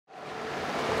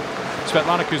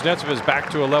Svetlana Kuznetsova is back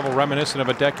to a level reminiscent of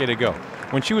a decade ago,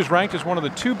 when she was ranked as one of the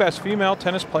 2 best female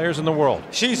tennis players in the world.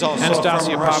 She's also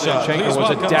Anastasia from Russia. Pavlyuchenkova was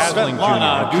a dazzling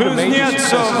Svetlana junior. Due to major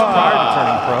successes Kuznetsova. prior to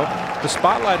turning pro, the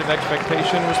spotlight of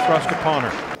expectation was thrust upon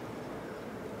her.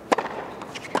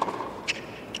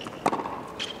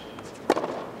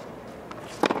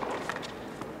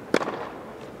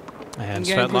 And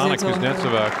Svetlana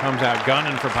Kuznetsova comes out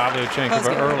gunning for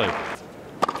Pavlyuchenkova early.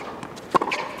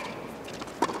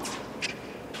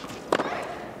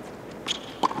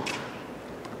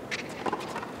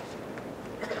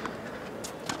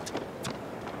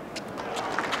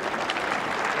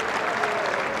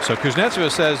 So Kuznetsova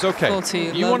says, okay,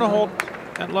 you want to hold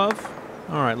that love?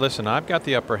 All right, listen, I've got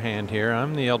the upper hand here.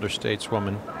 I'm the elder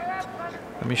stateswoman.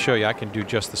 Let me show you I can do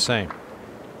just the same.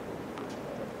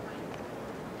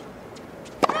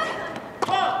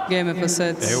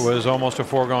 It was almost a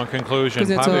foregone conclusion.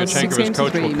 Pavlyuchenkova's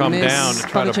coach will come down to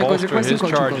try to bolster his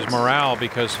charge's morale,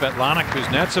 because Svetlana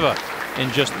Kuznetsova in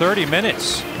just 30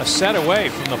 minutes, a set away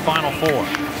from the final 4.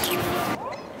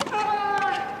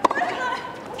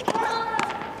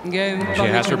 She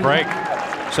has her break.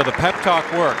 So the pep talk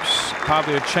works.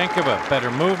 Pavlyuchenkova,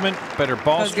 better movement, better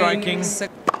ball striking.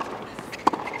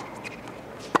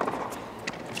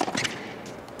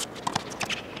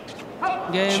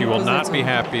 She will not be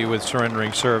happy with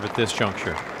surrendering serve at this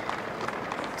juncture.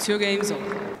 2 games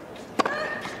on.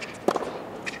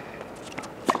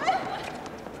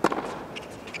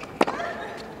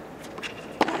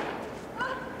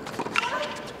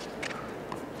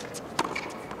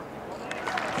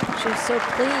 She's so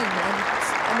clean, and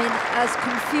I mean, as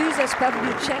confused as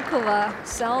Pavlyuchenkova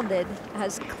sounded,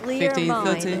 has clear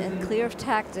mind and clear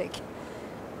tactic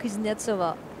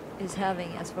Kuznetsova is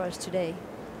having as far as today.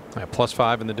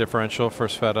 +5 in the differential for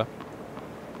Sveta.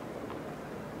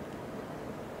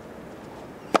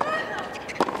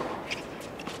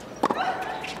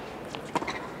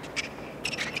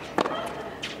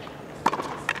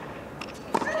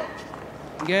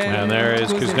 And there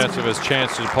is Kuznetsova's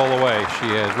chance to pull away. She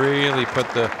has really put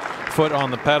the foot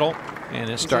on the pedal, and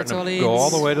it's starting to go all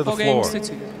the way to the floor.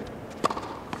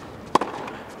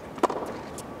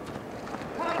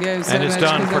 And it's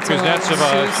done for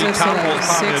Kuznetsova. She topples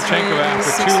Pavlyuchenkova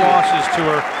after 2 losses to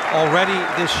her already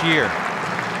this year.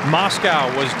 Moscow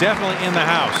was definitely in the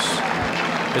house.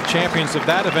 The champions of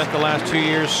that event the last 2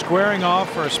 years squaring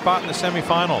off for a spot in the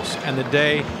semifinals. And the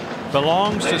day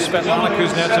belongs to Svetlana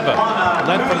Kuznetsova.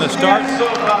 Led from the start,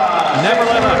 never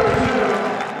let up.